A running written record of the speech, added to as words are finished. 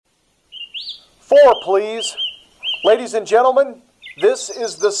4, please. Ladies and gentlemen, this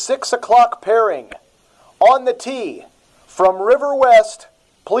is the 6 o'clock pairing. On the tee, from River West,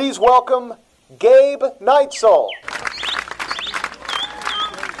 please welcome Gabe Neitzel.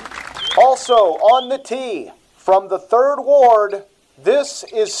 Also on the tee, from the 3rd Ward, this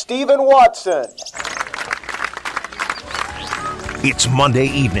is Stephen Watson. It's Monday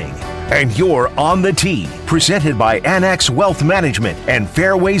evening, and you're on the tee, presented by Annex Wealth Management and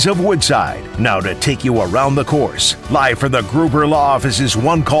Fairways of Woodside. Now to take you around the course, live from the Gruber Law Office's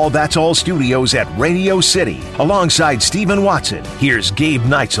One Call That's All studios at Radio City, alongside Stephen Watson, here's Gabe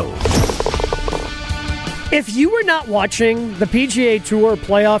Neitzel. If you were not watching the PGA Tour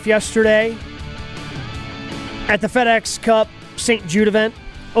playoff yesterday at the FedEx Cup St. Jude event,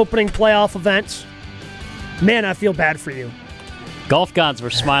 opening playoff events, man, I feel bad for you. Golf gods were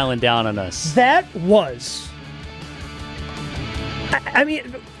smiling down on us. That was... I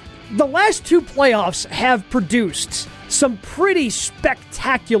mean, the last 2 playoffs have produced some pretty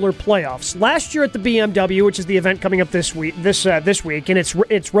spectacular playoffs. Last year at the BMW, which is the event coming up this week, and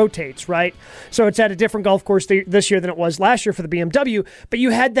it's rotates, right? So it's at a different golf course this year than it was last year for the BMW. But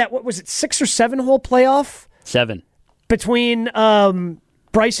you had that, what was it, 6 or 7 hole playoff? 7. Between Bryson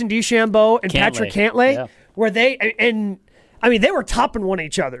DeChambeau and Patrick Cantlay, yeah. Where they were topping one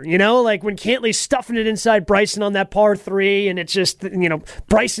each other, you know? Like when Cantlay's stuffing it inside Bryson on that par 3, and it's just, you know,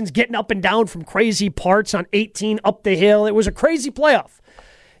 Bryson's getting up and down from crazy parts on 18 up the hill. It was a crazy playoff.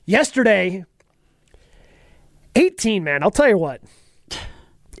 Yesterday, 18, man, I'll tell you what.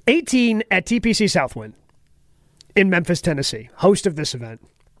 18 at TPC Southwind in Memphis, Tennessee, host of this event.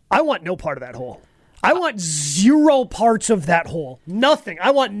 I want no part of that hole. I want 0 parts of that hole. Nothing.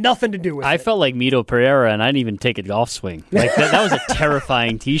 I want nothing to do with it. I felt like Mito Pereira, and I didn't even take a golf swing. Like that was a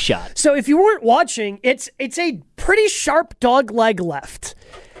terrifying tee shot. So if you weren't watching, it's a pretty sharp dog leg left.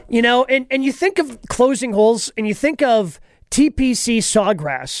 You know, and you think of closing holes, and you think of TPC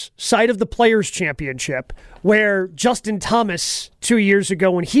Sawgrass, site of the Players' Championship, where Justin Thomas 2 years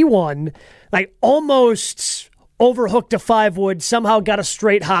ago when he won, like almost overhooked a 5-wood, somehow got a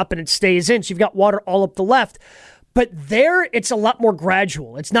straight hop, and it stays in. So you've got water all up the left. But there, it's a lot more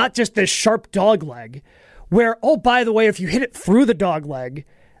gradual. It's not just this sharp dog leg where, oh, by the way, if you hit it through the dog leg,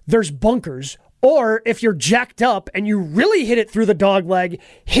 there's bunkers. Or if you're jacked up and you really hit it through the dog leg,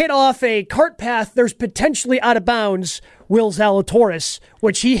 hit off a cart path, there's potentially out of bounds Will Zalatoris,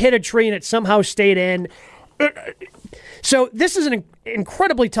 which he hit a tree and it somehow stayed in. So this is an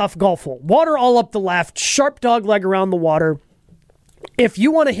incredibly tough golf hole. Water all up the left, sharp dog leg around the water. If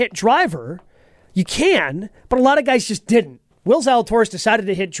you want to hit driver, you can, but a lot of guys just didn't. Will Zalatoris decided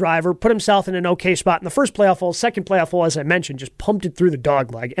to hit driver, put himself in an okay spot in the first playoff hole. Second playoff hole, as I mentioned, just pumped it through the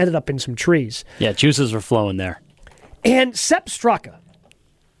dog leg, ended up in some trees. Yeah, juices were flowing there. And Sepp Straka,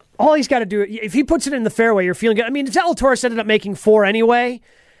 all he's got to do, if he puts it in the fairway, you're feeling good. I mean, Zalatoris ended up making 4 anyway,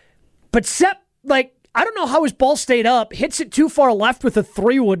 but Sepp, I don't know how his ball stayed up, hits it too far left with a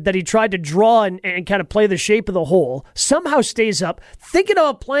 3-wood that he tried to draw and kind of play the shape of the hole, somehow stays up, thinking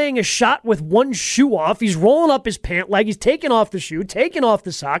about playing a shot with one shoe off. He's rolling up his pant leg, he's taking off the shoe, taking off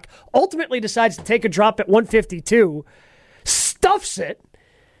the sock, ultimately decides to take a drop at 152, stuffs it,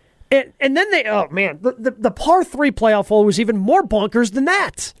 and then the par 3 playoff hole was even more bonkers than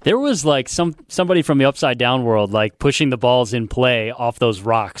that. There was like somebody from the upside down world like pushing the balls in play off those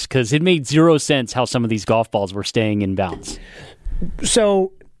rocks because it made 0 sense how some of these golf balls were staying in bounds.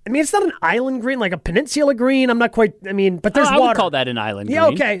 So, I mean, it's not an island green, like a peninsula green. I'm not quite, but there's water. I would call that an island green. Yeah,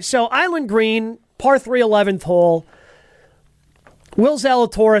 okay. So, island green, par 3, 11th hole. Will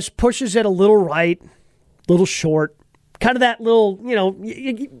Zalatoris pushes it a little right, little short. Kind of that little,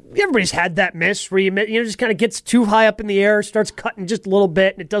 everybody's had that miss where you just kind of gets too high up in the air, starts cutting just a little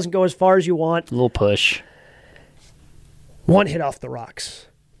bit, and it doesn't go as far as you want. A little push. 1 hit off the rocks.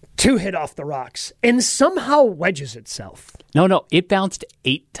 2 hit off the rocks. And somehow wedges itself. No, it bounced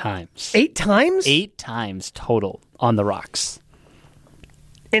 8 times. 8 times? 8 times total on the rocks.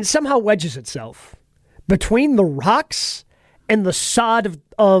 And somehow wedges itself between the rocks and the sod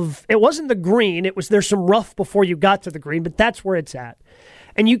of it wasn't the green, there's some rough before you got to the green, but that's where it's at.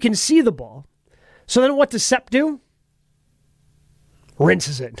 And you can see the ball. So then what does Sepp do?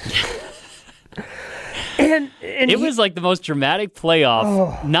 Rinses it. and it was like the most dramatic playoff.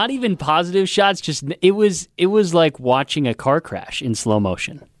 Oh. Not even positive shots, just it was like watching a car crash in slow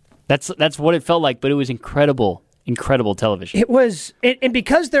motion. That's what it felt like, but it was incredible incredible television. It was, and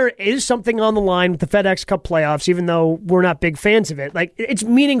because there is something on the line with the FedEx Cup playoffs, even though we're not big fans of it, like it's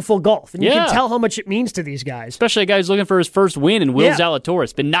meaningful golf, and you can tell how much it means to these guys. Especially a guy who's looking for his first win, and Will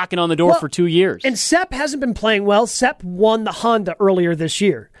Zalatoris been knocking on the door for 2 years. And Sepp hasn't been playing well. Sepp won the Honda earlier this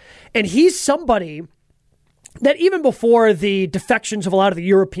year, and he's somebody that even before the defections of a lot of the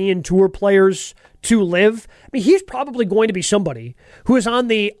European Tour players to live, I mean, he's probably going to be somebody who is on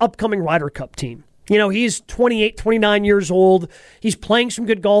the upcoming Ryder Cup team. You know, he's 28, 29 years old. He's playing some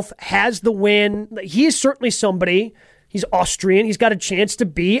good golf, has the win. He is certainly somebody. He's Austrian. He's got a chance to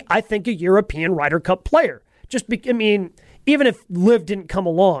be, I think, a European Ryder Cup player. Even if Liv didn't come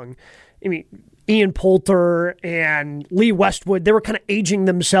along, Ian Poulter and Lee Westwood, they were kind of aging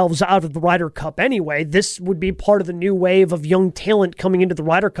themselves out of the Ryder Cup anyway. This would be part of the new wave of young talent coming into the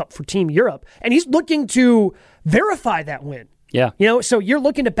Ryder Cup for Team Europe. And he's looking to verify that win. Yeah. So you're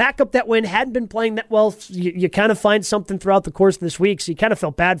looking to back up that win, hadn't been playing that well. You kind of find something throughout the course of this week, so you kind of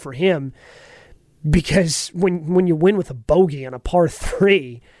felt bad for him because when you win with a bogey on a par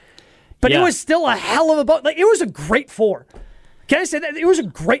 3, but it was still a hell of a bogey. Like, it was a great 4. Can I say that? It was a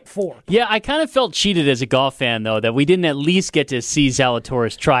great 4. Yeah, I kind of felt cheated as a golf fan, though, that we didn't at least get to see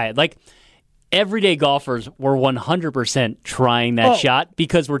Zalatoris try it. Like, everyday golfers were 100% trying that shot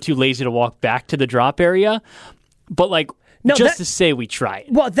because we're too lazy to walk back to the drop area. But, to say we tried.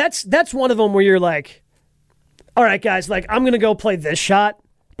 Well, that's one of them where you're like, all right, guys, I'm going to go play this shot,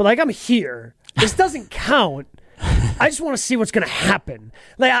 but I'm here. This doesn't count. I just want to see what's going to happen.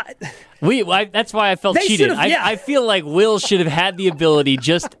 That's why I felt cheated. I feel like Will should have had the ability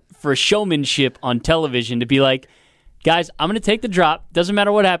just for showmanship on television to be like, guys, I'm going to take the drop. Doesn't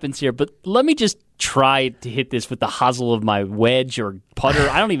matter what happens here, but let me just try to hit this with the hosel of my wedge or putter.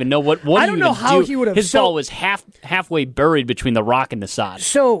 I don't even know what I don't know how he would have. His ball was halfway buried between the rock and the sod.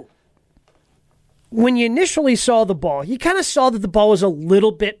 So when you initially saw the ball, you kind of saw that the ball was a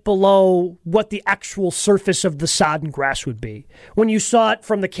little bit below what the actual surface of the sod and grass would be. When you saw it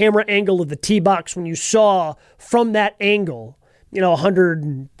from the camera angle of the tee box, when you saw from that angle,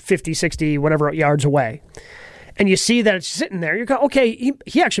 150, 60, whatever yards away, and you see that it's sitting there, you go, okay,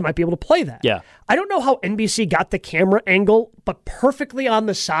 he actually might be able to play that. Yeah. I don't know how NBC got the camera angle, but perfectly on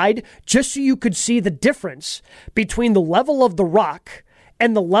the side, just so you could see the difference between the level of the rock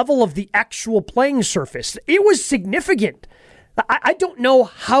and the level of the actual playing surface. It was significant. I don't know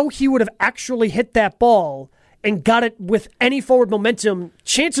how he would have actually hit that ball and got it with any forward momentum.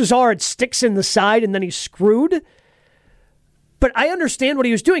 Chances are it sticks in the side and then he's screwed. But I understand what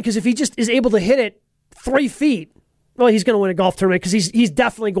he was doing, because if he just is able to hit it 3 feet, well, he's going to win a golf tournament, because he's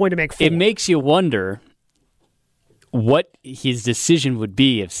definitely going to make 4. It makes you wonder what his decision would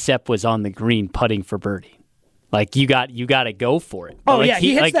be if Sepp was on the green putting for birdie. You got to go for it.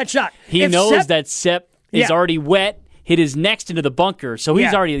 He hits that shot. He knows that Sepp is already wet, hit his next into the bunker, so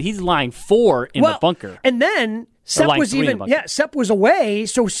he's lying 4 in the bunker. And then Sepp was away,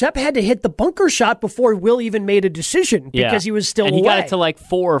 so Sepp had to hit the bunker shot before Will even made a decision, because he was still away. And he got it to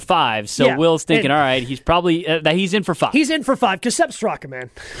 4 or 5, so Will's thinking, all right, he's probably he's in for 5. He's in for 5, because Sepp Straka, man.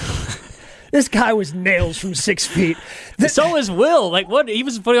 This guy was nails from 6 feet. So is Will. What? He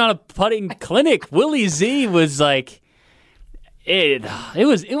was putting on a putting clinic. Willie Z was it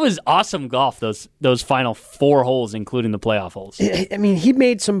was awesome golf, those final 4 holes, including the playoff holes. I mean, he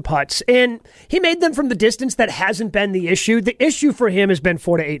made some putts, and he made them from the distance. That hasn't been the issue. The issue for him has been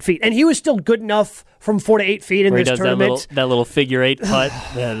 4 to 8 feet, and he was still good enough from 4 to 8 feet in this tournament. That little figure 8 putt,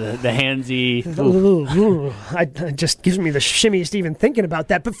 the handsy. It just gives me the shimmies even thinking about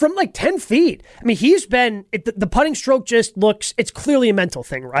that. But from 10 feet, I mean, the putting stroke just looks, it's clearly a mental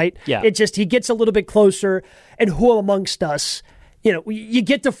thing, right? Yeah. He gets a little bit closer, and who amongst us, you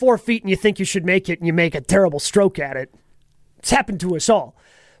get to 4 feet and you think you should make it, and you make a terrible stroke at it. It's happened to us all.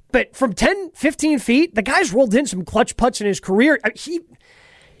 But from 10, 15 feet, the guy's rolled in some clutch putts in his career.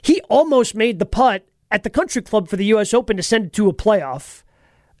 He almost made the putt at the Country Club for the U.S. Open to send it to a playoff.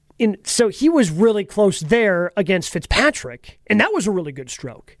 So he was really close there against Fitzpatrick, and that was a really good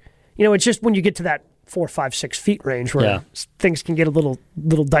stroke. It's just when you get to that 4, 5, 6 feet range where things can get a little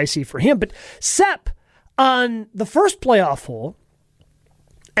dicey for him. But Sepp, on the first playoff hole,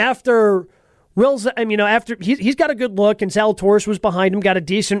 after he's got a good look, and Zalatoris was behind him, got a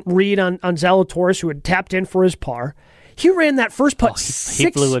decent read on Zalatoris, who had tapped in for his par. He ran that first putt. He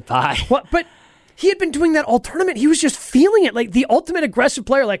blew it by. But he had been doing that all tournament. He was just feeling it, like the ultimate aggressive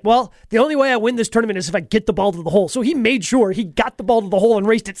player. The only way I win this tournament is if I get the ball to the hole. So he made sure he got the ball to the hole and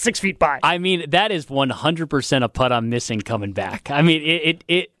raced it 6 feet by. I mean, that is 100% a putt I'm missing coming back. I mean,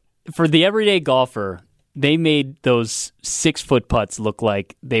 it for the everyday golfer, they made those 6-foot putts look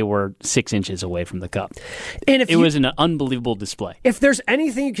like they were 6 inches away from the cup. And it was an unbelievable display. If there's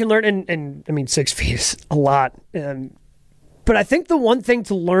anything you can learn, and I mean, 6 feet is a lot, but I think the one thing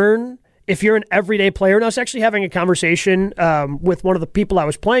to learn if you're an everyday player, and I was actually having a conversation with one of the people I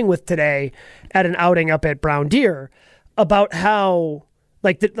was playing with today at an outing up at Brown Deer about how,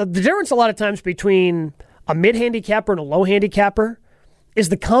 like, the difference a lot of times between a mid-handicapper and a low-handicapper is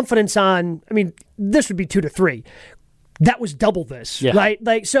the confidence on, I mean, this would be 2 to 3. That was double this, right?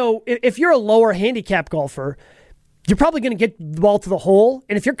 Like, so if you're a lower handicap golfer, you're probably going to get the ball to the hole,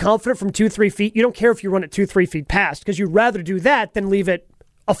 and if you're confident from 2-3 feet, you don't care if you run it 2-3 feet past, because you'd rather do that than leave it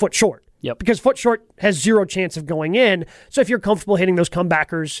a foot short. Yep. Because foot short has zero chance of going in. So if you're comfortable hitting those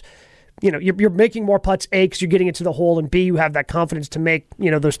comebackers, you know, you're making more putts, A, because you're getting it to the hole, and B, you have that confidence to make,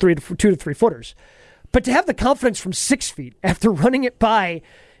 you know, those 2 to 3 footers. But to have the confidence from 6 feet after running it by,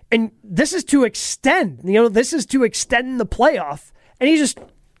 and this is to extend, you know, this is to extend the playoff, and he just,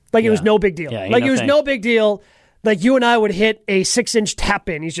 like, it was no big deal. Like, it was no big deal. Like, you and I would hit a 6-inch tap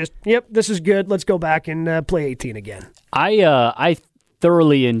in. He's just, yep, this is good. Let's go back and play 18 again. I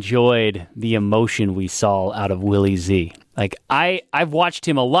thoroughly enjoyed the emotion we saw out of Willie Z. Like, I've watched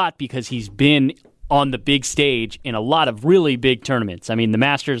him a lot because he's been on the big stage in a lot of really big tournaments. I mean, the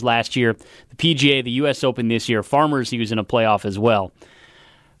Masters last year, the PGA, the U.S. Open this year, Farmers, he was in a playoff as well.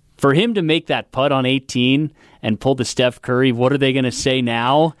 For him to make that putt on 18 and pull the Steph Curry, what are they going to say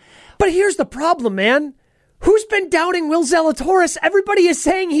now? But here's the problem, man. Who's been doubting Will Zalatoris? Everybody is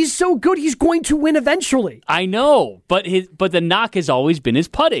saying he's so good he's going to win eventually. I know, but the knock has always been his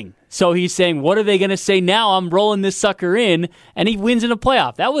putting. So he's saying, what are they going to say now? I'm rolling this sucker in, and he wins in a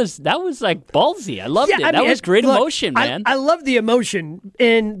playoff. That was like ballsy. I loved it. That was great emotion, man. I love the emotion,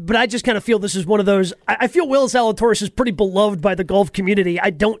 but I just kind of feel this is one of those. I feel Will Zalatoris is pretty beloved by the golf community. I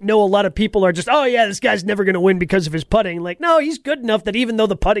don't know a lot of people are just, oh yeah, this guy's never going to win because of his putting. Like, no, he's good enough that even though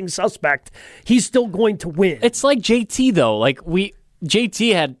the putting's suspect, he's still going to win. It's like JT though. Like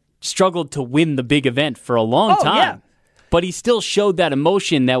JT had struggled to win the big event for a long time. Yeah. But he still showed that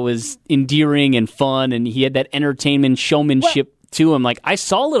emotion that was endearing and fun, and he had that entertainment showmanship to him. Like, I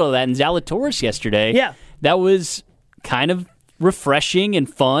saw a little of that in Zalatoris yesterday. Yeah. That was kind of refreshing and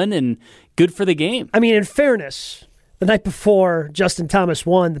fun and good for the game. I mean, in fairness, the night before Justin Thomas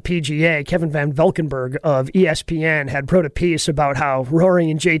won the PGA, Kevin Van Valkenburg of ESPN had wrote a piece about how Rory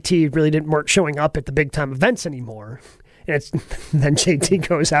and JT really weren't showing up at the big-time events anymore. And then JT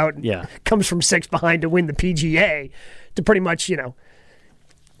goes out and comes from 6 behind to win the PGA to pretty much, you know,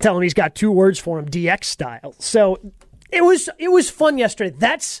 tell him he's got 2 words for him, DX style. So it was fun yesterday.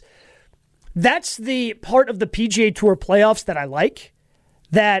 That's the part of the PGA Tour playoffs that I like,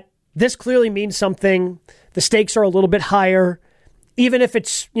 that this clearly means something. The stakes are a little bit higher. Even if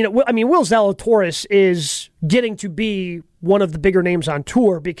it's, you know, I mean, Will Zalatoris is getting to be one of the bigger names on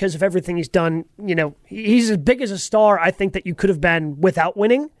tour because of everything he's done. You know, he's as big as a star, I think, that you could have been without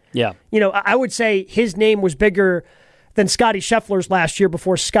winning. Yeah. You know, I would say his name was bigger than Scotty Scheffler's last year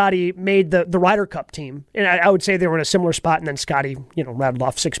before Scotty made the Ryder Cup team. And I would say they were in a similar spot, and then Scotty, you know, rattled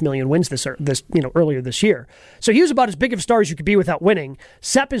off 6 million wins this earlier this year. So he was about as big of a star as you could be without winning.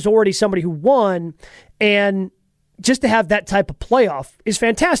 Sepp is already somebody who won, and just to have that type of playoff is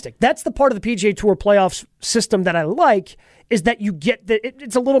fantastic. That's the part of the PGA Tour playoffs system that I like, is that you get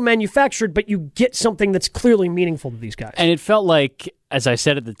it's a little manufactured, but you get something that's clearly meaningful to these guys. And it felt like, as I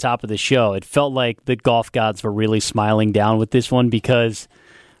said at the top of the show, it felt like the golf gods were really smiling down with this one, because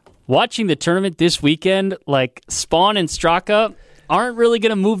watching the tournament this weekend, like, Spawn and Straka aren't really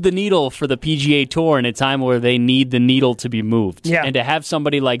going to move the needle for the PGA Tour in a time where they need the needle to be moved. Yeah. And to have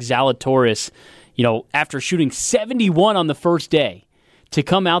somebody like Zalatoris, you know, after shooting 71 on the first day, to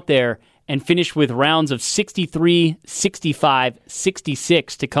come out there and finish with rounds of 63, 65,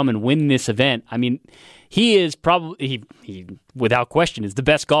 66 to come and win this event. I mean, he is probably, he without question, is the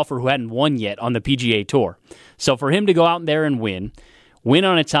best golfer who hadn't won yet on the PGA Tour. So for him to go out there and win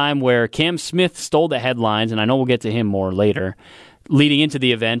on a time where Cam Smith stole the headlines, and I know we'll get to him more later, leading into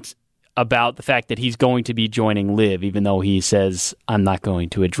the event, about the fact that he's going to be joining LIV, even though he says, I'm not going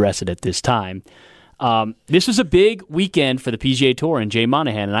to address it at this time. This was a big weekend for the PGA Tour and Jay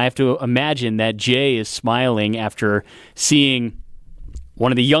Monahan, and I have to imagine that Jay is smiling after seeing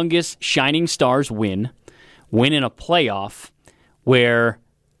one of the youngest shining stars win in a playoff where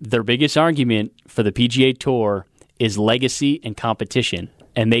their biggest argument for the PGA Tour is legacy and competition.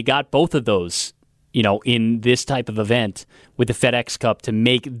 And they got both of those, you know, in this type of event with the FedEx Cup to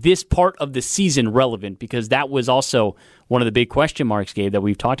make this part of the season relevant, because that was also one of the big question marks, Gabe, that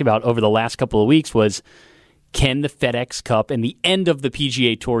we've talked about over the last couple of weeks was, can the FedEx Cup and the end of the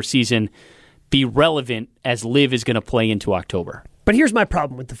PGA Tour season be relevant as LIV is going to play into October. But here's my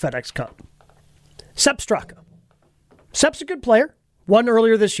problem with the FedEx Cup. Sepp Straka. Sepp's a good player. Won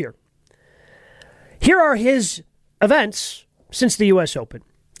earlier this year. Here are his events since the U.S. Open.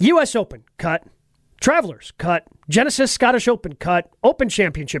 U.S. Open, cut. Travelers, cut. Genesis Scottish Open, cut. Open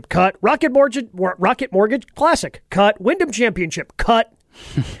Championship, cut. Rocket Mortgage Classic, cut. Wyndham Championship, cut.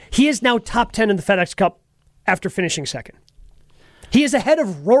 He is now top 10 in the FedEx Cup after finishing second. He is ahead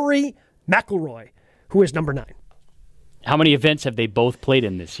of Rory McIlroy, who is number 9. How many events have they both played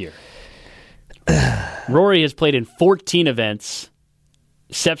in this year? Rory has played in 14 events.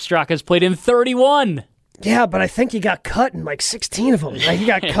 Sepp Straka has played in 31. Yeah, but I think he got cut in like 16 of them. Like he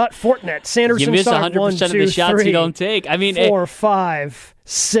got cut Fortinet, Sanderson. You miss Stark, 100% 1, of 2, the shots 3, you don't take. I mean, 4, 5,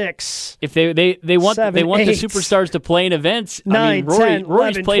 6. If they want 7, they want 8, the superstars to play in events. 9, I mean, 10,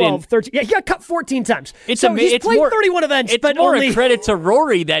 Rory's 11, played 12, in 13. Yeah, he got cut 14 times. He's played more, 31 events, it's but more only a credit to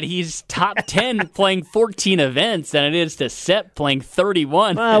Rory that he's top 10 playing 14 events than it is to Sepp playing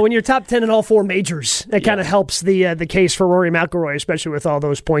 31. When you're top 10 in all 4 majors, it kind of helps the case for Rory McIlroy, especially with all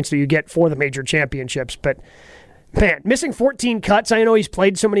those points that you get for the major championships. But man, missing 14 cuts. I know he's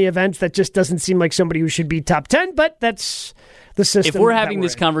played so many events that just doesn't seem like somebody who should be top 10, but that's the system. If we're having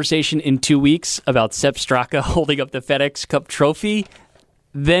this conversation in 2 weeks about Sepp Straka holding up the FedEx Cup trophy,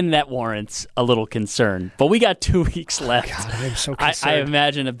 then that warrants a little concern. But we got 2 weeks left. God, I'm so concerned. I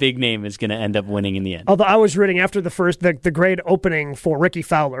imagine a big name is going to end up winning in the end. Although I was rooting after the great opening for Ricky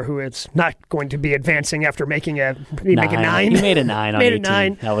Fowler, who is not going to be advancing after making a 9. He made a 9 on 18.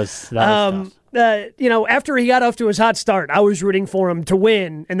 9. That was tough. After he got off to his hot start, I was rooting for him to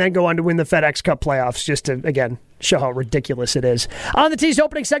win and then go on to win the FedEx Cup playoffs, just to, again, show how ridiculous it is. On the Tee's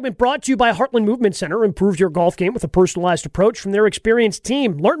opening segment brought to you by Heartland Movement Center. Improve your golf game with a personalized approach from their experienced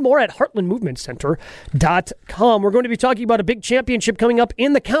team. Learn more at heartlandmovementcenter.com. We're going to be talking about a big championship coming up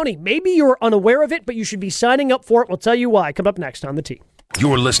in the county. Maybe you're unaware of it, but you should be signing up for it. We'll tell you why. Coming up next on the Tee.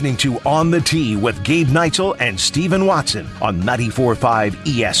 You're listening to On the Tee with Gabe Neitzel and Stephen Watson on 94.5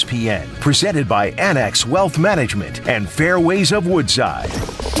 ESPN. Presented by Annex Wealth Management and Fairways of Woodside.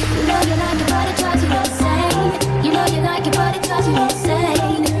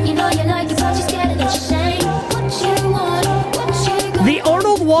 The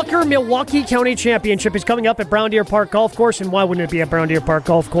Arnold Walker Milwaukee County Championship is coming up at Brown Deer Park Golf Course. And why wouldn't it be at Brown Deer Park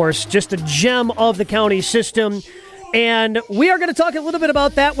Golf Course? Just a gem of the county system. And we are going to talk a little bit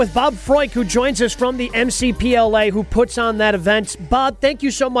about that with Bob Freuk, who joins us from the MCPLA, who puts on that event. Bob, thank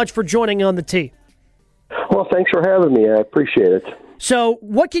you so much for joining on the Tee. Well, thanks for having me. I appreciate it. So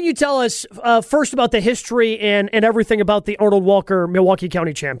what can you tell us first about the history and everything about the Arnold Walker Milwaukee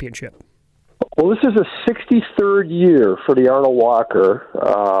County Championship? Well, this is the 63rd year for the Arnold Walker.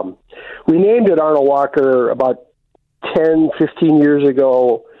 We named it Arnold Walker about 10, 15 years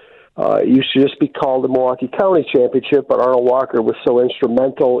ago. It used to just be called the Milwaukee County Championship, but Arnold Walker was so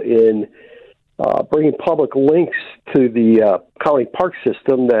instrumental in bringing public links to the county park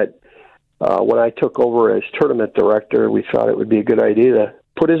system that when I took over as tournament director, we thought it would be a good idea to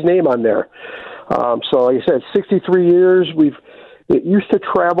put his name on there. So like I said, 63 years. It used to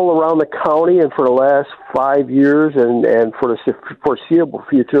travel around the county, and for the last 5 years and for the foreseeable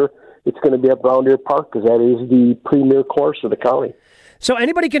future, it's going to be at Brown Deer Park because that is the premier course of the county. So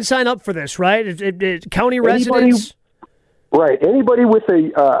anybody can sign up for this, right? County residents? Right. Anybody with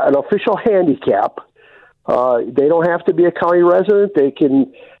an official handicap. They don't have to be a county resident. They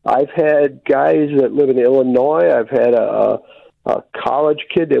can. I've had guys that live in Illinois. I've had a college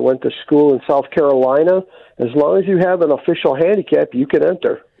kid that went to school in South Carolina. As long as you have an official handicap, you can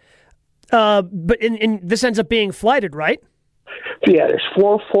enter. But this ends up being flighted, right? Yeah, there's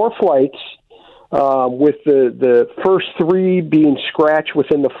four flights. With the first 3 being scratched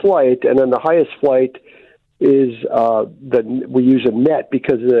within the flight, and then the highest flight is we use a net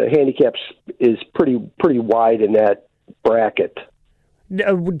because the handicap is pretty wide in that bracket.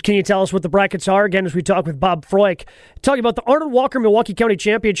 Can you tell us what the brackets are again as we talk with Bob Freuk, talking about the Arnold Walker Milwaukee County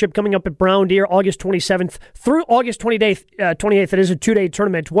Championship coming up at Brown Deer August 27th through August 28th. It is a 2-day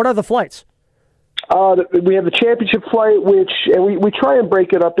tournament. What are the flights? We have the championship flight, and we try and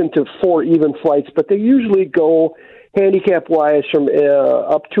break it up into 4 even flights, but they usually go handicap-wise from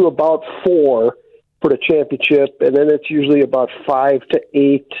up to about 4 for the championship, and then it's usually about 5 to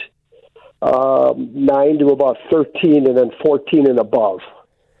 8, 9 to about 13, and then 14 and above.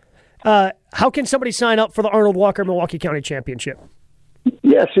 How can somebody sign up for the Arnold Walker Milwaukee County Championship?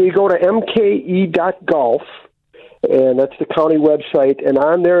 Yeah, so you go to mke.golf. And that's the county website. And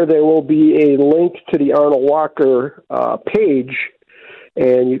on there will be a link to the Arnold Walker page.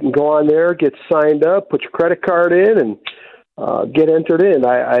 And you can go on there, get signed up, put your credit card in, and get entered in.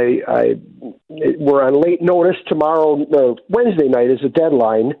 We're on late notice tomorrow. Wednesday night is the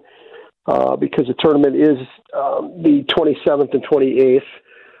deadline because the tournament is the 27th and 28th.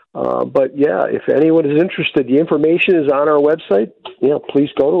 But yeah, if anyone is interested, the information is on our website. Please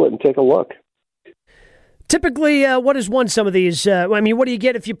go to it and take a look. Typically, what has won some of these? What do you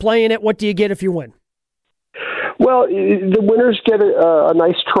get if you play in it? What do you get if you win? Well, the winners get a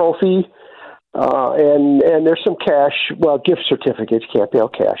nice trophy, and there's some cash. Well, gift certificates, can't be all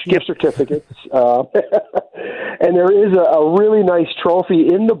cash. Gift certificates, and there is a really nice trophy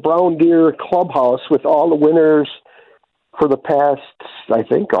in the Brown Deer clubhouse with all the winners for the past, I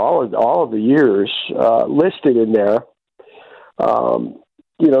think, all of the years listed in there. So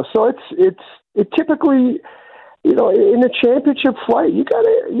it typically, in the championship flight, you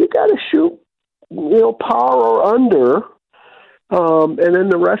gotta shoot, par or under, and then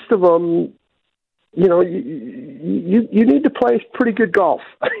the rest of them, you need to play pretty good golf.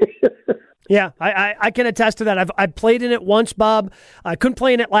 Yeah, I can attest to that. I've played in it once, Bob. I couldn't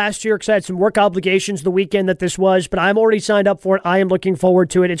play in it last year because I had some work obligations the weekend that this was, but I'm already signed up for it. I am looking forward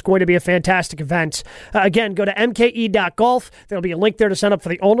to it. It's going to be a fantastic event. Again, go to mke.golf. There'll be a link there to sign up for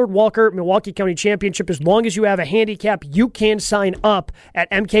the Arnold Walker Milwaukee County Championship. As long as you have a handicap, you can sign up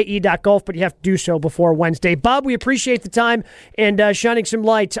at mke.golf, but you have to do so before Wednesday. Bob, we appreciate the time and shining some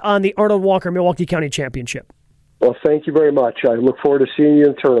light on the Arnold Walker Milwaukee County Championship. Well, thank you very much. I look forward to seeing you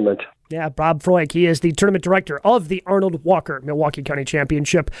in the tournament. Yeah, Bob Froik. He is the tournament director of the Arnold Walker Milwaukee County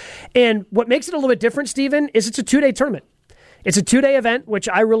Championship. And what makes it a little bit different, Stephen, is it's a 2-day tournament. It's a 2-day event, which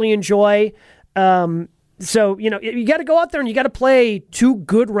I really enjoy. So, you got to go out there and you got to play 2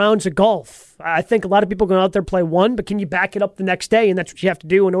 good rounds of golf. I think a lot of people go out there and play 1, but can you back it up the next day? And that's what you have to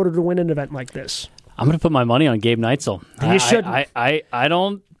do in order to win an event like this. I'm going to put my money on Gabe Neitzel. You should. I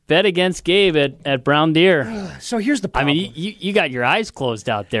don't bet against Gabe at Brown Deer. So here's the problem. I mean, you got your eyes closed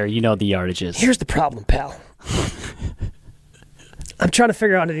out there. You know the yardages. Here's the problem, pal. I'm trying to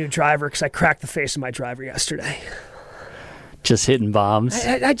figure out a new driver because I cracked the face of my driver yesterday. Just hitting bombs.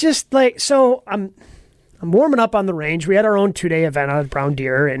 I just I'm warming up on the range. We had our own 2-day event out at Brown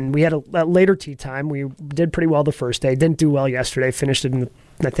Deer, and we had a later tee time. We did pretty well the first day. Didn't do well yesterday. Finished it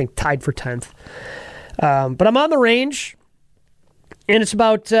I think tied for 10th. But I'm on the range. And it's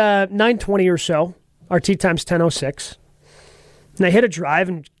about 9:20 or so. Our tee time's 10:06. And I hit a drive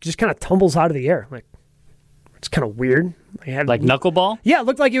and just kind of tumbles out of the air. It's kind of weird. I had knuckleball? Yeah, it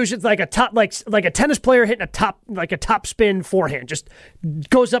looked like it was just like a top, like a tennis player hitting a top spin forehand. Just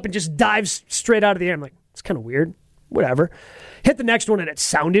goes up and just dives straight out of the air. I'm like, it's kind of weird. Whatever. Hit the next one and it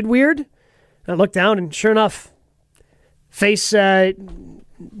sounded weird. And I looked down and sure enough, face.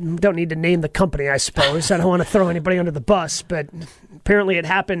 Don't need to name the company, I suppose. I don't want to throw anybody under the bus, but apparently it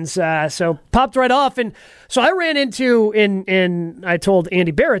happens. So popped right off. And so I ran into, and I told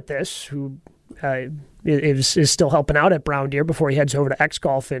Andy Barrett this, who is still helping out at Brown Deer before he heads over to X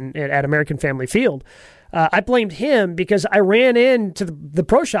Golf at American Family Field. I blamed him because I ran into the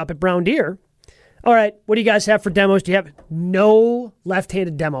pro shop at Brown Deer. All right, what do you guys have for demos? Do you have no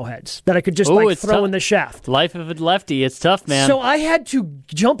left-handed demo heads that I could just throw in the shaft? Life of a lefty, it's tough, man. So I had to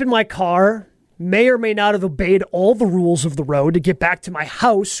jump in my car, may or may not have obeyed all the rules of the road to get back to my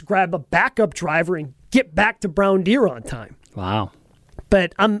house, grab a backup driver, and get back to Brown Deer on time. Wow.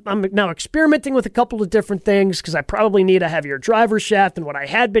 But I'm now experimenting with a couple of different things because I probably need a heavier driver shaft than what I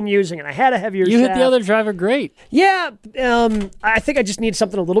had been using, and I had a heavier shaft. You hit the other driver great. Yeah, I think I just need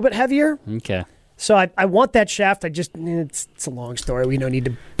something a little bit heavier. Okay. So I want that shaft. It's a long story. We don't need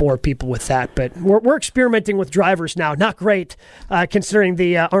to bore people with that. But we're experimenting with drivers now. Not great, considering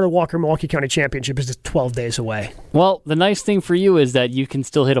the Arnold Walker Milwaukee County Championship is just 12 days away. Well, the nice thing for you is that you can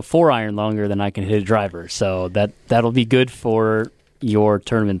still hit a 4-iron longer than I can hit a driver. So that'll be good for your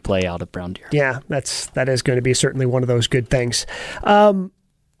tournament play out at Brown Deer. Yeah, that is going to be certainly one of those good things. Cam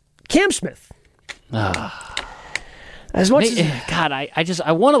Smith. As much as God,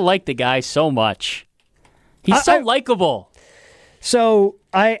 I want to like the guy so much. He's so likable. So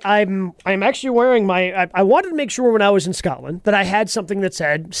I'm actually wearing I wanted to make sure when I was in Scotland that I had something that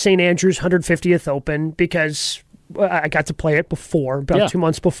said St. Andrews 150th Open because I got to play it before, about 2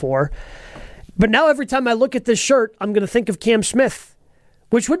 months before. But now every time I look at this shirt, I'm going to think of Cam Smith,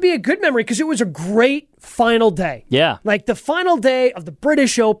 which would be a good memory because it was a great final day. Yeah. Like the final day of the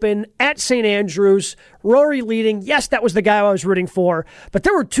British Open at St. Andrews, Rory leading. Yes, that was the guy I was rooting for, but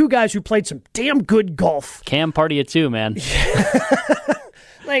there were 2 guys who played some damn good golf. Cam party at 2, man.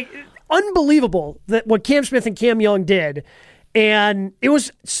 Like, unbelievable that what Cam Smith and Cam Young did. And it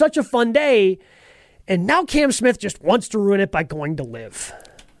was such a fun day. And now Cam Smith just wants to ruin it by going to live.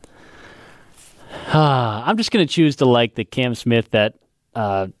 I'm just going to choose to like the Cam Smith that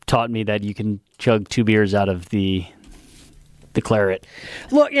taught me that you can chug 2 beers out of the claret.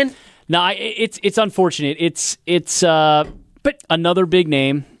 Look, and no, it's unfortunate. It's but another big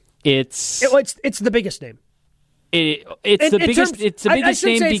name. It's the biggest name. It's the biggest name because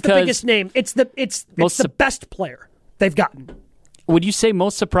it's the biggest name. It's the best player they've gotten. Would you say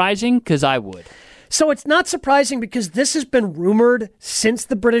most surprising? Because I would. So it's not surprising because this has been rumored since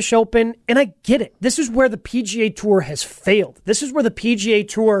the British Open, and I get it. This is where the PGA Tour has failed. This is where the PGA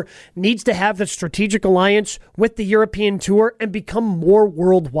Tour needs to have the strategic alliance with the European Tour and become more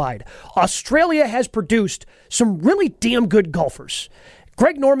worldwide. Australia has produced some really damn good golfers.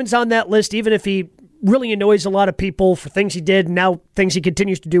 Greg Norman's on that list, even if he really annoys a lot of people for things he did and now things he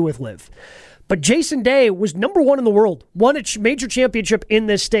continues to do with LIV. But Jason Day was number 1 in the world, won a major championship in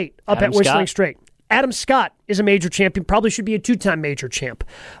this state up at Whistling Straits. Adam Scott is a major champion, probably should be a 2-time major champ.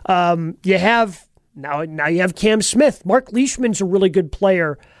 You have Cam Smith. Mark Leishman's a really good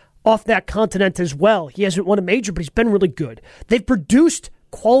player off that continent as well. He hasn't won a major, but he's been really good. They've produced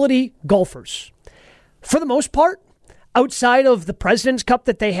quality golfers. For the most part, outside of the President's Cup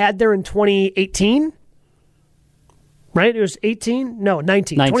that they had there in 2018, right? It was 18? No,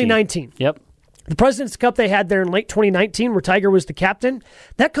 19. 2019. Yep. The President's Cup they had there in late 2019 where Tiger was the captain,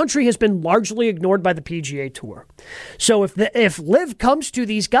 that country has been largely ignored by the PGA Tour. So if LIV comes to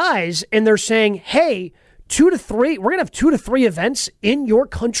these guys and they're saying, hey, 2 to 3, we're going to have 2 to 3 events in your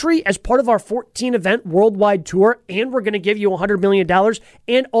country as part of our 14-event worldwide tour, and we're going to give you $100 million.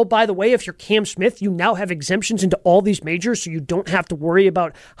 And, oh, by the way, if you're Cam Smith, you now have exemptions into all these majors, so you don't have to worry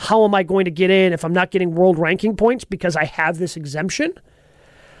about how am I going to get in if I'm not getting world ranking points because I have this exemption.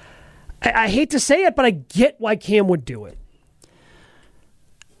 I hate to say it, but I get why Cam would do it.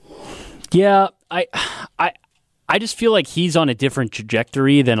 Yeah, I just feel like he's on a different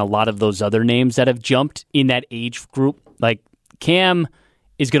trajectory than a lot of those other names that have jumped in that age group. Like, Cam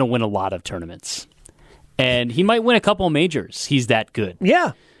is going to win a lot of tournaments. And he might win a couple of majors. He's that good.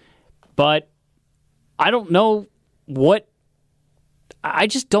 Yeah. But I don't know I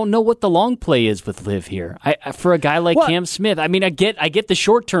just don't know what the long play is with LIV here. For a guy like Cam Smith, I mean, I get the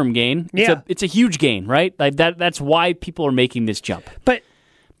short-term gain. It's a huge gain, right? Like that's why people are making this jump. But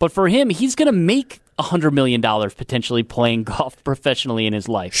for him, he's going to make $100 million potentially playing golf professionally in his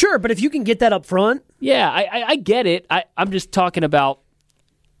life. Sure, but if you can get that up front. Yeah, I get it. I'm just talking about,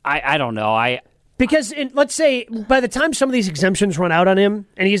 I don't know. Because let's say by the time some of these exemptions run out on him,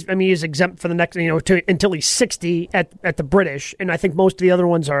 and he's exempt for the next, until he's 60 at the British, and I think most of the other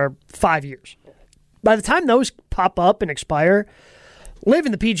ones are 5 years. By the time those pop up and expire, LIV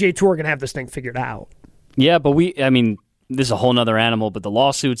and the PGA Tour are going to have this thing figured out. Yeah, but this is a whole nother animal, but the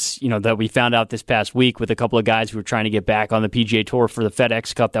lawsuits, that we found out this past week with a couple of guys who were trying to get back on the PGA Tour for the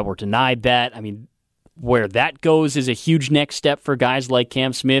FedEx Cup that were denied that. Where that goes is a huge next step for guys like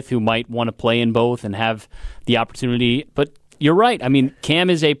Cam Smith who might want to play in both and have the opportunity. But you're right. Cam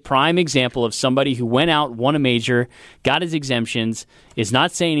is a prime example of somebody who went out, won a major, got his exemptions, is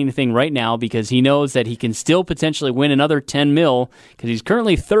not saying anything right now because he knows that he can still potentially win another $10 million because he's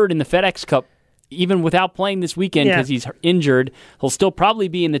currently 3rd in the FedEx Cup. Even without playing this weekend because he's injured, he'll still probably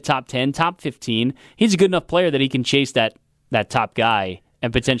be in the top 10, top 15. He's a good enough player that he can chase that top guy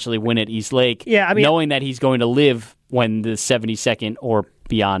and potentially win at East Lake, knowing that he's going to live when the 72nd or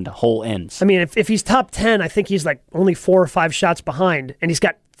beyond hole ends. If he's top 10, I think he's like only 4 or 5 shots behind, and he's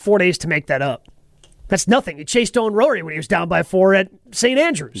got 4 days to make that up. That's nothing. He chased Owen Rory when he was down by 4 at St.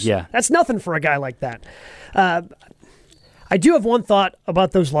 Andrews. Yeah. That's nothing for a guy like that. I do have one thought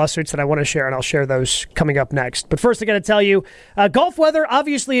about those lawsuits that I want to share, and I'll share those coming up next. But first, I got to tell you, golf weather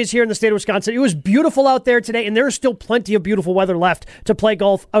obviously is here in the state of Wisconsin. It was beautiful out there today, and there's still plenty of beautiful weather left to play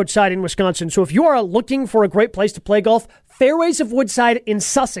golf outside in Wisconsin. So if you are looking for a great place to play golf, Fairways of Woodside in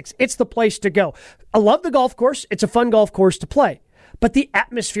Sussex, it's the place to go. I love the golf course. It's a fun golf course to play. But the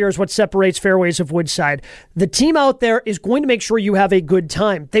atmosphere is what separates Fairways of Woodside. The team out there is going to make sure you have a good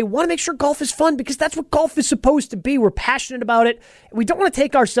time. They want to make sure golf is fun because that's what golf is supposed to be. We're passionate about it. We don't want to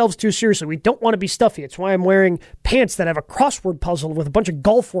take ourselves too seriously. We don't want to be stuffy. It's why I'm wearing pants that have a crossword puzzle with a bunch of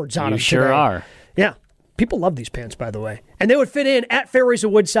golf words on them. You sure today. Are. Yeah. People love these pants, by the way. And they would fit in at Fairways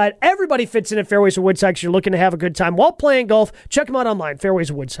of Woodside. Everybody fits in at Fairways of Woodside because you're looking to have a good time while playing golf. Check them out online,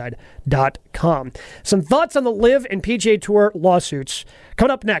 fairwaysofwoodside.com. Some thoughts on the LIV and PGA Tour lawsuits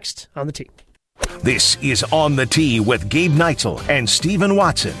coming up next on the Tee. This is On the Tee with Gabe Neitzel and Stephen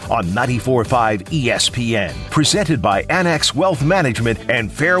Watson on 94.5 ESPN. Presented by Annex Wealth Management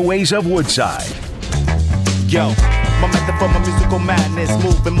and Fairways of Woodside. Yo, my method for my musical madness,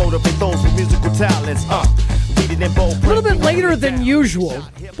 move and motivate those with musical talents. Read it little bit later than usual.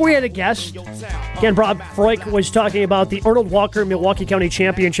 We had a guest. Again, Rob Freuk was talking about the Arnold Walker Milwaukee County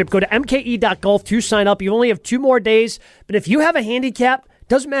Championship. Go to mke.golf to sign up. You only have 2 more days, but if you have a handicap,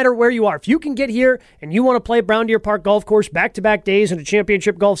 doesn't matter where you are. If you can get here and you want to play Brown Deer Park Golf Course back-to-back days in a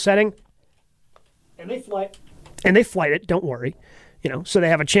championship golf setting, and they flight it, don't worry. So they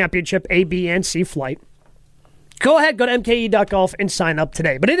have a championship A, B, and C flight. Go ahead, go to mke.golf and sign up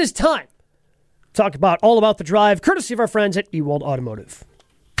today. But it is time to talk about all about the drive, courtesy of our friends at Ewald Automotive.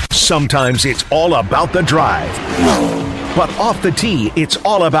 Sometimes it's all about the drive. But off the tee, it's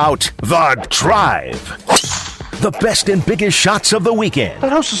all about the drive. The best and biggest shots of the weekend.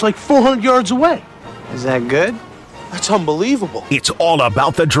 That house is like 400 yards away. Is that good? That's unbelievable. It's all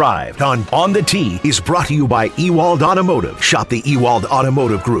about the drive. On the Tee is brought to you by Ewald Automotive. Shop the Ewald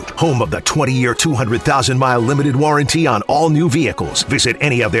Automotive Group, home of the 20-year, 200,000-mile limited warranty on all new vehicles. Visit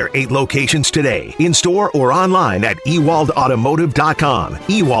any of their 8 locations today, in-store or online at ewaldautomotive.com.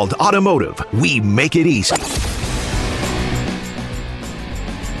 Ewald Automotive, we make it easy.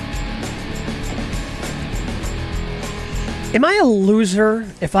 Am I a loser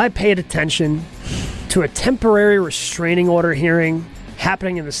if I paid attention to a temporary restraining order hearing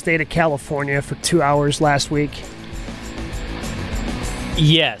happening in the state of California for 2 hours last week?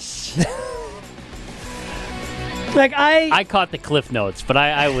 Yes. I caught the Cliff Notes, but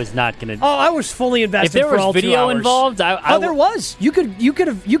I was not going to. Oh, I was fully invested. If there for was all video 2 hours. involved, there was. You could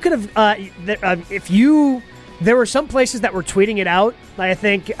have. There were some places that were tweeting it out. I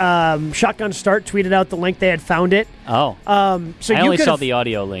think Shotgun Start tweeted out the link they had found it. Oh. So I only saw the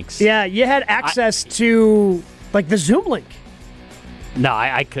audio links. Yeah, you had access to the Zoom link. No,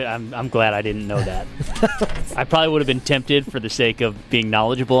 I could. I'm glad I didn't know that. I probably would have been tempted for the sake of being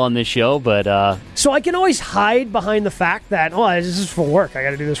knowledgeable on this show, but so I can always hide behind the fact that this is for work. I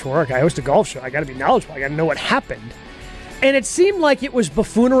got to do this for work. I host a golf show. I got to be knowledgeable. I got to know what happened. And it seemed like it was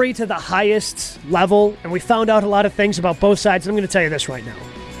buffoonery to the highest level, and we found out a lot of things about both sides. I'm going to tell you this right now.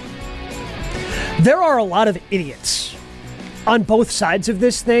 There are a lot of idiots on both sides of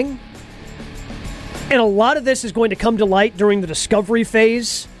this thing, and a lot of this is going to come to light during the discovery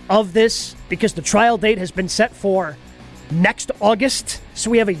phase of this because the trial date has been set for next August, so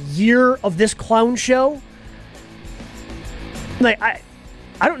we have a year of this clown show. I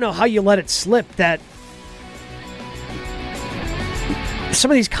don't know how you let it slip that some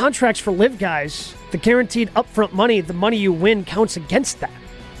of these contracts for live guys, the guaranteed upfront money, the money you win counts against that.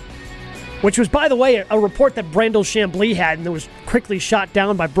 Which was, by the way, a report that Brandel Chambly had and that was quickly shot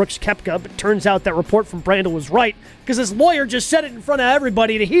down by Brooks Koepka, but turns out that report from Brandel was right because his lawyer just said it in front of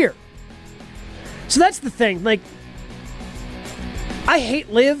everybody to hear. So that's the thing. I hate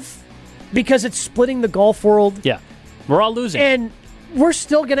live because it's splitting the golf world. Yeah, we're all losing. And we're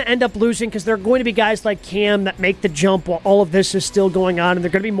still going to end up losing because there are going to be guys like Cam that make the jump while all of this is still going on, and there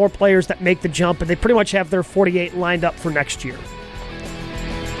are going to be more players that make the jump, and they pretty much have their 48 lined up for next year.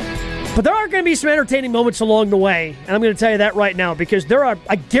 But there are going to be some entertaining moments along the way, and I'm going to tell you that right now because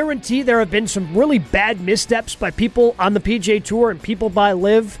I guarantee there have been some really bad missteps by people on the PGA Tour and people by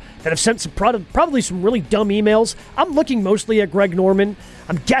Liv that have sent some probably some really dumb emails. I'm looking mostly at Greg Norman.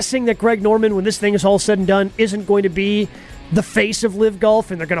 I'm guessing that Greg Norman, when this thing is all said and done, isn't going to be the face of Live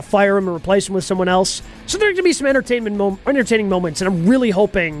Golf, and they're going to fire him and replace him with someone else. So there are going to be some entertaining moments, and I'm really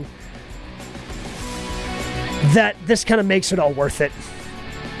hoping that this kind of makes it all worth it.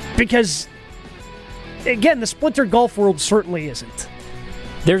 Because, again, the splintered golf world certainly isn't.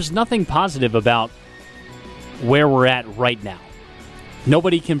 There's nothing positive about where we're at right now.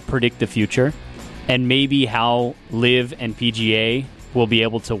 Nobody can predict the future, and maybe how Live and PGA will be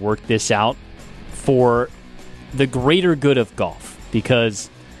able to work this out for the greater good of golf, because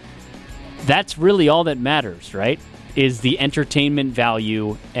that's really all that matters, right? Is the entertainment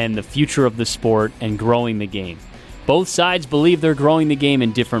value and the future of the sport and growing the game. Both sides believe they're growing the game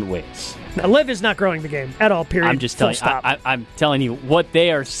in different ways. Now, Liv is not growing the game at all, period. I'm just telling you. I'm telling you, what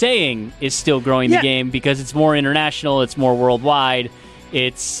they are saying is still growing the game because it's more international, it's more worldwide,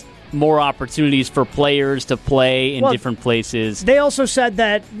 it's more opportunities for players to play in different places. They also said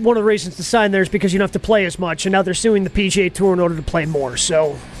that one of the reasons to sign there is because you don't have to play as much, and now they're suing the PGA Tour in order to play more,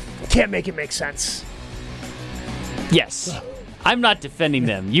 so can't make it make sense. Yes. I'm not defending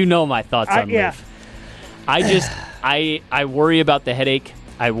them. You know my thoughts on Liv. I worry about the headache.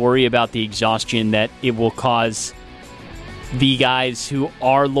 I worry about the exhaustion that it will cause the guys who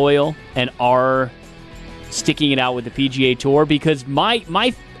are loyal and are sticking it out with the PGA Tour, because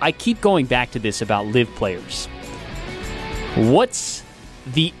I keep going back to this about Live players. What's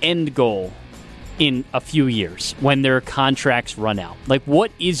the end goal in a few years when their contracts run out? Like,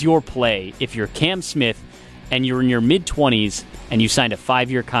 what is your play if you're Cam Smith and you're in your mid-20s and you signed a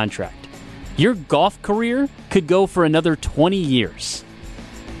 5-year contract, your golf career could go for another 20 years.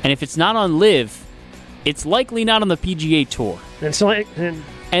 And if it's not on LIV, it's likely not on the PGA Tour.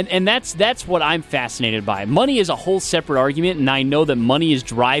 And that's what I'm fascinated by. Money is a whole separate argument, and I know that money is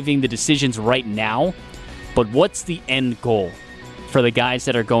driving the decisions right now. But what's the end goal for the guys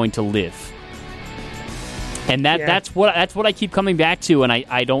that are going to LIV? And that's what I keep coming back to, and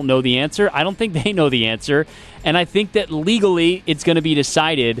I don't know the answer. I don't think they know the answer. And I think that legally it's going to be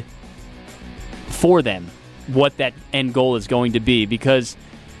decided for them what that end goal is going to be, because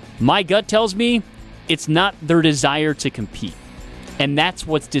my gut tells me it's not their desire to compete. And that's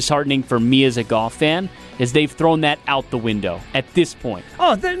what's disheartening for me as a golf fan, is they've thrown that out the window at this point.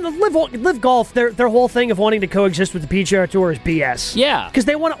 Oh, LIV Golf, their whole thing of wanting to coexist with the PGA Tour is BS. Yeah. Because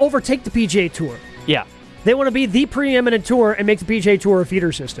they want to overtake the PGA Tour. Yeah. They want to be the preeminent tour and make the PGA Tour a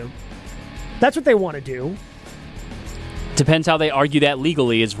feeder system. That's what they want to do. Depends how they argue that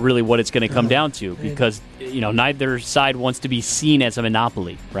legally is really what it's going to come down to, because neither side wants to be seen as a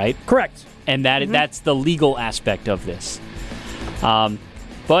monopoly, right? Correct. And that's the legal aspect of this.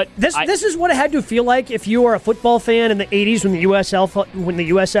 But this is what it had to feel like if you were a football fan in the 80s when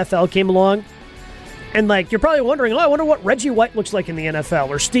the USFL came along. And you're probably wondering, I wonder what Reggie White looks like in the NFL,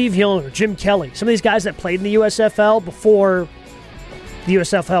 or Steve Young, or Jim Kelly. Some of these guys that played in the USFL before the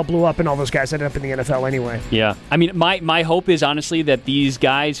USFL blew up, and all those guys ended up in the NFL anyway. Yeah. I mean, my hope is honestly that these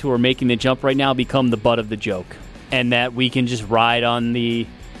guys who are making the jump right now become the butt of the joke, and that we can just ride on the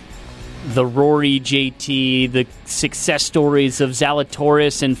Rory, JT, the success stories of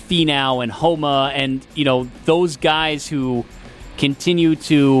Zalatoris and Finau and Homa, and those guys who continue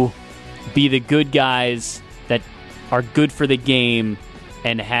to be the good guys that are good for the game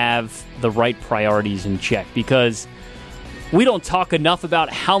and have the right priorities in check, because we don't talk enough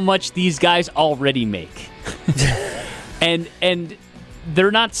about how much these guys already make. and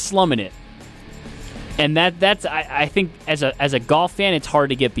they're not slumming it. And that's I think as a golf fan, it's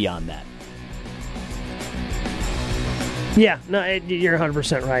hard to get beyond that. Yeah, no, you're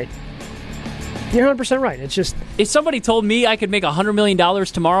 100% right. You're 100% right. It's just, if somebody told me I could make $100 million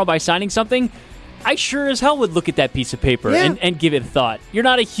tomorrow by signing something, I sure as hell would look at that piece of paper and give it thought. You're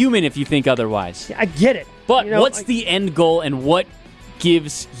not a human if you think otherwise. Yeah, I get it. But what's the end goal and what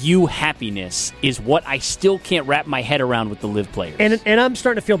gives you happiness is what I still can't wrap my head around with the LIV players. And I'm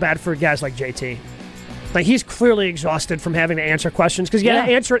starting to feel bad for guys like JT. He's clearly exhausted from having to answer questions, because you got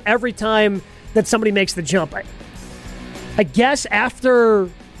to answer it every time that somebody makes the jump. I guess after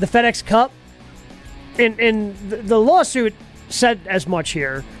the FedEx Cup, and the lawsuit said as much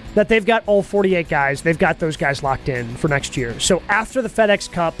here, that they've got all 48 guys. They've got those guys locked in for next year. So after the FedEx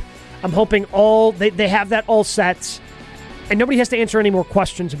Cup, I'm hoping they have that all set, and nobody has to answer any more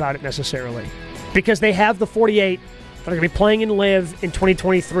questions about it necessarily, because they have the 48 that are going to be playing in LIV in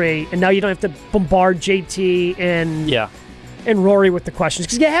 2023, and now you don't have to bombard JT and Rory with the questions,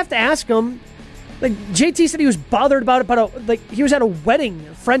 because you have to ask them. JT said he was bothered about it, he was at a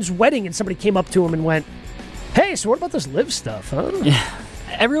friend's wedding, and somebody came up to him and went, "Hey, so what about this LIV stuff, huh?" Yeah.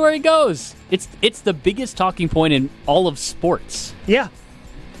 Everywhere he goes, it's the biggest talking point in all of sports. Yeah.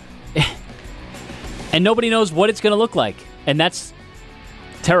 And nobody knows what it's going to look like, and that's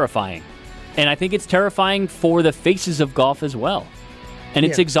terrifying. And I think it's terrifying for the faces of golf as well. And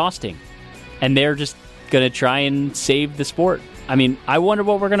it's exhausting. And they're just going to try and save the sport. I mean, I wonder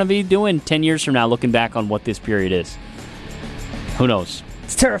what we're going to be doing 10 years from now, looking back on what this period is. Who knows?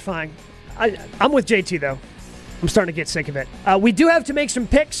 It's terrifying. I'm with JT, though. I'm starting to get sick of it. We do have to make some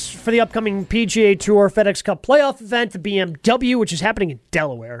picks for the upcoming PGA Tour FedEx Cup playoff event, the BMW, which is happening in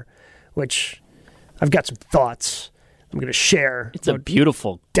Delaware, which I've got some thoughts I'm going to share. It's a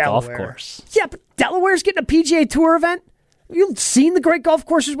beautiful Delaware golf course. Yeah, but Delaware's getting a PGA Tour event? Have you seen the great golf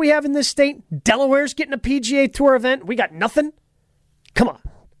courses we have in this state? Delaware's getting a PGA Tour event? We got nothing? Come on.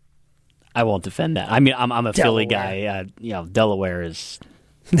 I won't defend that. I mean, I'm a Philly guy. Delaware is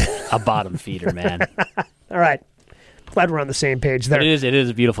a bottom feeder, man. All right. Glad we're on the same page there. But it is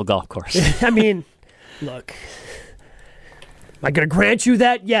a beautiful golf course. I mean, look, am I going to grant you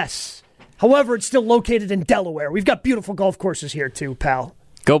that? Yes. However, it's still located in Delaware. We've got beautiful golf courses here too, pal.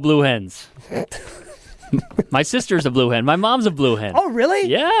 Go Blue Hens. My sister's a Blue Hen. My mom's a Blue Hen. Oh, really?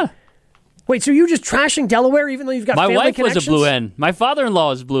 Yeah. Wait, so you just trashing Delaware even though you've got family connections? My wife was a Blue Hen. My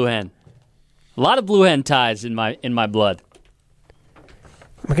father-in-law is a Blue Hen. A lot of Blue Hen ties in my blood.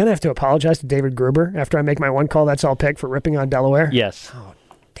 Am I going to have to apologize to David Gruber after I make my one call that's all pick for ripping on Delaware? Yes. Oh,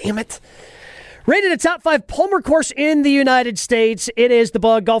 damn it. Rated a top 5 Palmer course in the United States. It is The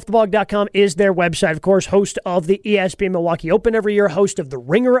Bug. GolfTheBug.com is their website. Of course, host of the ESPN Milwaukee Open every year, host of the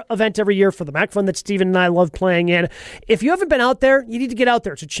Ringer event every year for the MacFun that Steven and I love playing in. If you haven't been out there, you need to get out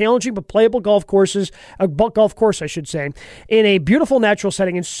there. It's a challenging but playable golf course, in a beautiful natural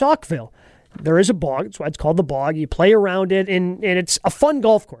setting in Saukville. There is a bog. That's why it's called the bog. You play around it, and it's a fun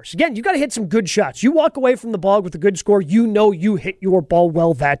golf course. Again, you got to hit some good shots. You walk away from the bog with a good score, you know you hit your ball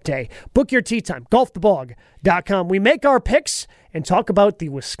well that day. Book your tee time. GolfTheBog.com. We make our picks and talk about the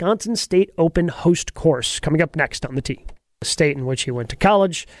Wisconsin State Open host course coming up next on the tee. The state in which he went to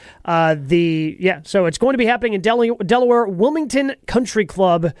college. So it's going to be happening in Delaware. Wilmington Country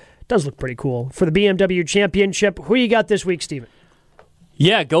Club does look pretty cool for the BMW Championship. Who you got this week, Steven?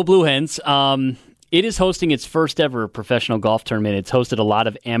 Yeah, go Blue Hens. It is hosting its first ever professional golf tournament. It's hosted a lot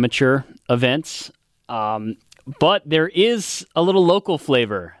of amateur events, but there is a little local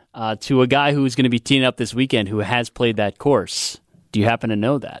flavor to a guy who's going to be teeing up this weekend who has played that course. Do you happen to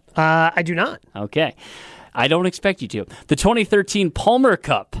know that? I do not. Okay. I don't expect you to. The 2013 Palmer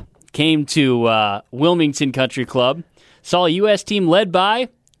Cup came to Wilmington Country Club. Saw a U.S. team led by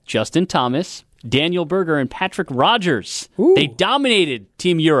Justin Thomas, Daniel Berger, and Patrick Rogers. Ooh. They dominated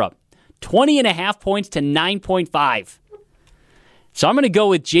Team Europe, 20.5 points to 9.5. So I'm going to go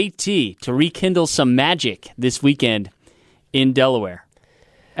with JT to rekindle some magic this weekend in Delaware.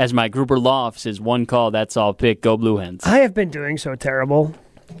 As my Gruber Law Office's one call, that's all pick. Go Blue Hens. I have been doing so terrible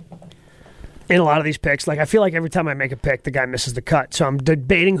in a lot of these picks. Like, I feel like every time I make a pick, the guy misses the cut. So I'm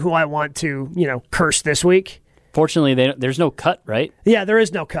debating who I want to, curse this week. Fortunately, there's no cut, right? Yeah, there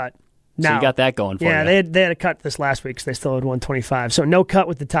is no cut. So you got that going for you. Yeah, they had a cut this last week because they still had 125. So no cut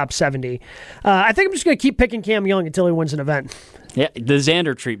with the top 70. I think I'm just going to keep picking Cam Young until he wins an event. Yeah, the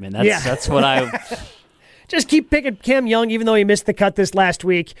Xander treatment. That's what I... Just keep picking Cam Young, even though he missed the cut this last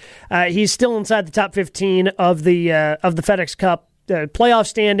week. He's still inside the top 15 of the FedEx Cup playoff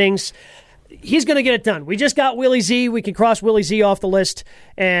standings. He's going to get it done. We just got Willie Z. We can cross Willie Z off the list.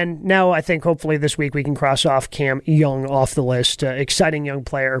 And now I think hopefully this week we can cross off Cam Young off the list. Exciting young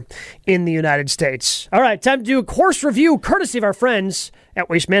player in the United States. All right, time to do a course review courtesy of our friends at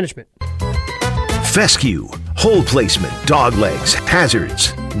Waste Management. Fescue, hole placement, dog legs,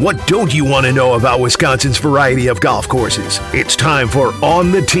 hazards. What don't you want to know about Wisconsin's variety of golf courses? It's time for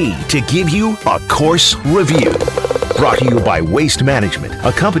On the Tee to give you a course review. Brought to you by Waste Management,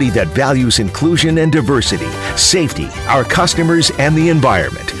 a company that values inclusion and diversity, safety, our customers, and the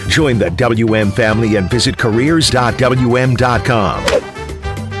environment. Join the WM family and visit careers.wm.com.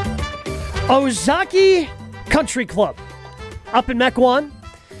 Ozaki Country Club up in Mequon.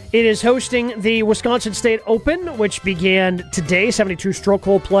 It is hosting the Wisconsin State Open, which began today, 72 stroke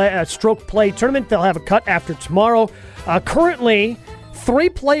play tournament. They'll have a cut after tomorrow. Currently, 3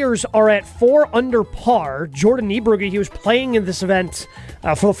 players are at 4 under par. Jordan Niebrugge, he was playing in this event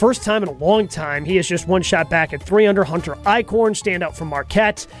for the first time in a long time. He is just 1 shot back at 3 under. Hunter Eichhorn, standout from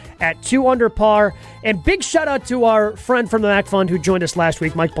Marquette, at 2 under par. And big shout out to our friend from the Mac Fund who joined us last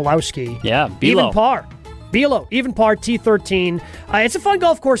week, Mike Belowski. Yeah, Belo. Even par. Belo, even par, T13. It's a fun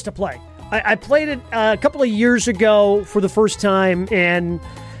golf course to play. I played it a couple of years ago for the first time, and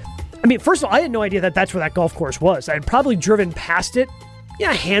first of all, I had no idea that that's where that golf course was. I had probably driven past it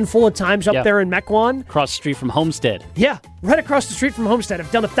a handful of times up there in Mequon. Across the street from Homestead. Yeah, right across the street from Homestead.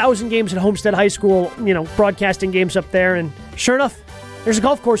 I've done 1,000 games at Homestead High School, broadcasting games up there, and sure enough, there's a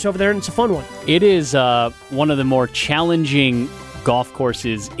golf course over there, and it's a fun one. It is one of the more challenging golf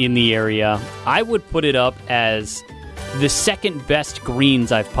courses in the area. I would put it up as the second best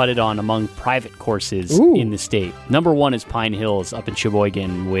greens I've putted on among private courses in the state. Number 1 is Pine Hills up in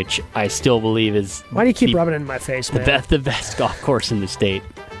Sheboygan, which I still believe is... Why do you keep rubbing it in my face, man? The best golf course in the state,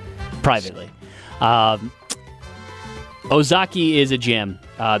 privately. Ozaki is a gem.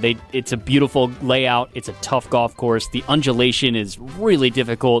 It's a beautiful layout. It's a tough golf course. The undulation is really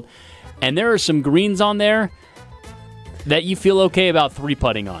difficult. And there are some greens on there that you feel okay about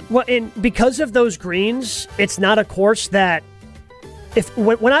 3-putting on. Well, and because of those greens, it's not a course that,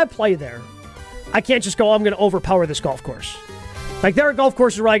 when I play there, I can't just go, I'm going to overpower this golf course. Like, there are golf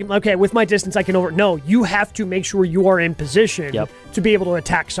courses where with my distance, I can No, you have to make sure you are in position to be able to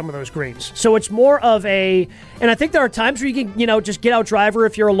attack some of those greens. So it's more of and I think there are times where you can, just get out driver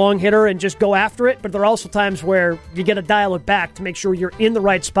if you're a long hitter and just go after it, but there are also times where you got to dial it back to make sure you're in the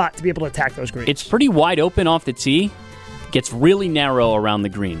right spot to be able to attack those greens. It's pretty wide open off the tee. Gets really narrow around the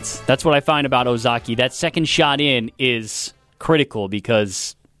greens. That's what I find about Ozaki. That second shot in is critical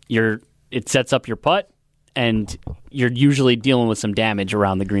because it sets up your putt, and you're usually dealing with some damage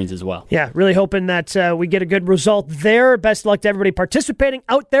around the greens as well. Yeah, really hoping that we get a good result there. Best of luck to everybody participating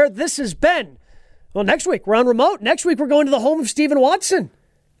out there. This has been Well, next week we're on remote. Next week we're going to the home of Stephen Watson,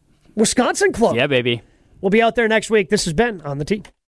 Wisconsin club. Yeah, baby. We'll be out there next week. This has been On the Tee.